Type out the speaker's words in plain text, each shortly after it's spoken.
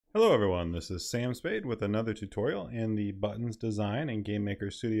Hello everyone, this is Sam Spade with another tutorial in the Buttons Design in GameMaker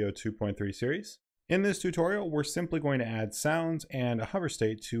Studio 2.3 series. In this tutorial, we're simply going to add sounds and a hover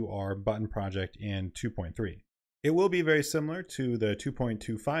state to our button project in 2.3. It will be very similar to the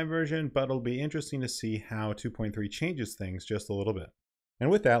 2.25 version, but it'll be interesting to see how 2.3 changes things just a little bit. And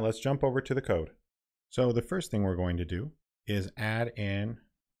with that, let's jump over to the code. So the first thing we're going to do is add in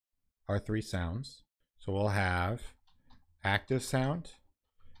our three sounds. So we'll have active sound,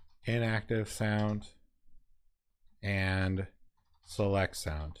 inactive sound, and select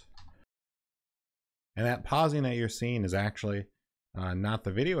sound. And that pausing that you're seeing is actually not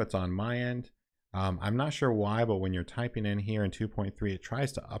the video, it's on my end. I'm not sure why, but when you're typing in here in 2.3, it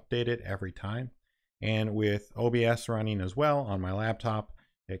tries to update it every time. And with OBS running as well on my laptop,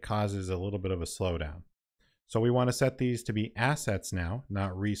 it causes a little bit of a slowdown. So we want to set these to be assets now,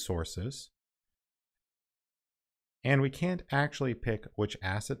 not resources. And we can't actually pick which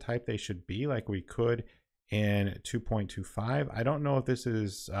asset type they should be like we could in 2.25. I don't know if this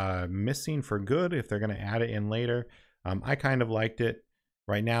is missing for good, if they're going to add it in later. I kind of liked it.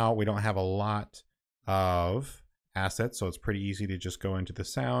 Right now, we don't have a lot of assets, so it's pretty easy to just go into the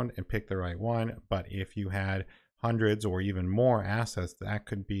sound and pick the right one. But if you had hundreds or even more assets, that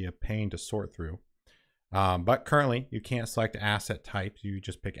could be a pain to sort through. But currently, you can't select asset type. You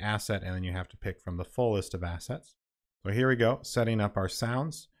just pick asset, and then you have to pick from the full list of assets. So here we go, setting up our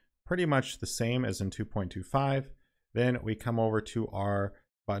sounds, pretty much the same as in 2.25. Then we come over to our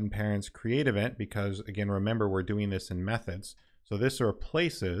button parents create event because, again, remember we're doing this in methods. So this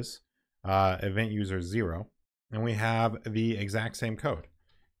replaces event user 0, and we have the exact same code.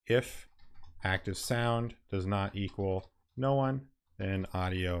 If active sound does not equal no one, then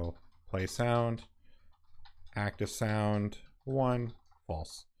audio play sound, active sound 1,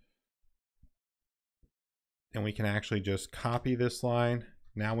 false. And we can actually just copy this line.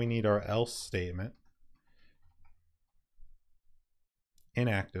 Now we need our else statement.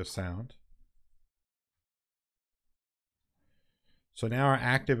 Inactive sound. So now our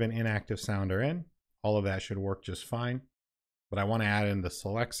active and inactive sound are in. All of that should work just fine. But I want to add in the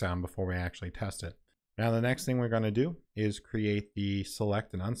select sound before we actually test it. Now the next thing we're going to do is create the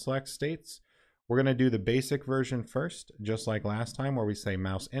select and unselect states. We're going to do the basic version first, just like last time where we say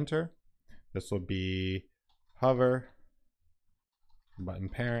mouse enter. This will be hover, button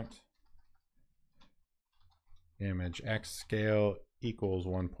parent, image X scale equals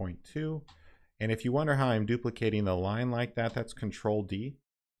 1.2. And if you wonder how I'm duplicating the line like that, that's Control D.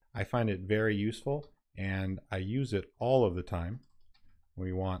 I find it very useful and I use it all of the time.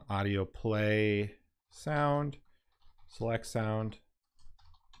 We want audio play sound, select sound,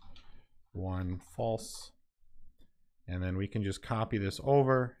 1 false. And then we can just copy this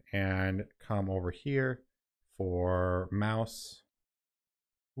over and come over here for mouse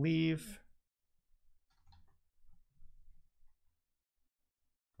leave.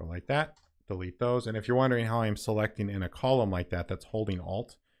 Go like that, delete those. And if you're wondering how I'm selecting in a column like that, that's holding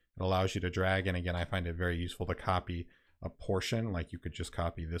Alt. It allows you to drag. And again, I find it very useful to copy a portion, like you could just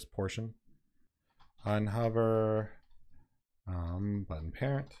copy this portion. Unhover, button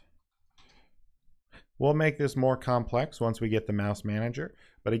parent. We'll make this more complex once we get the mouse manager.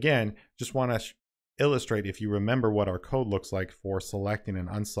 But again, just want to illustrate, if you remember what our code looks like for selecting and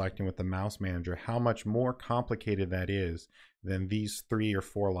unselecting with the mouse manager, how much more complicated that is than these 3 or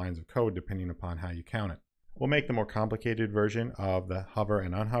 4 lines of code, depending upon how you count it. We'll make the more complicated version of the hover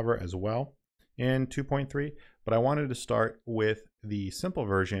and unhover as well in 2.3, but I wanted to start with the simple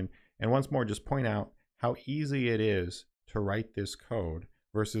version and once more just point out how easy it is to write this code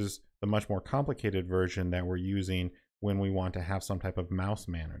versus the much more complicated version that we're using when we want to have some type of mouse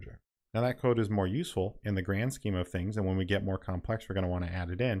manager. Now that code is more useful in the grand scheme of things, and when we get more complex, we're going to want to add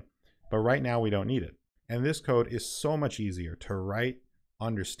it in. But right now we don't need it. And this code is so much easier to write,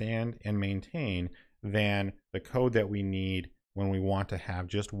 understand, and maintain than the code that we need when we want to have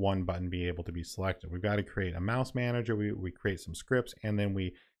just one button be able to be selected. We've got to create a mouse manager, we create some scripts, and then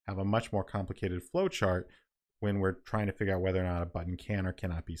we have a much more complicated flow chart when we're trying to figure out whether or not a button can or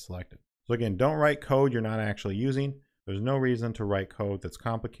cannot be selected. So again, don't write code you're not actually using. There's no reason to write code that's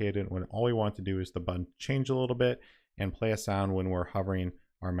complicated when all we want to do is the button change a little bit and play a sound when we're hovering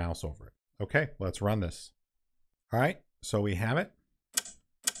our mouse over it. Okay, let's run this. All right, so we have it.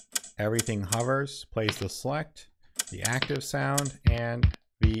 Everything hovers, plays the select, the active sound, and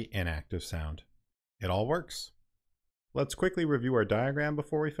the inactive sound. It all works. Let's quickly review our diagram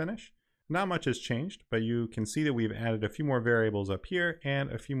before we finish. Not much has changed, but you can see that we've added a few more variables up here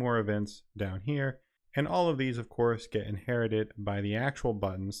and a few more events down here. And all of these, of course, get inherited by the actual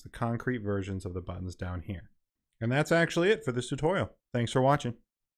buttons, the concrete versions of the buttons down here. And that's actually it for this tutorial. Thanks for watching.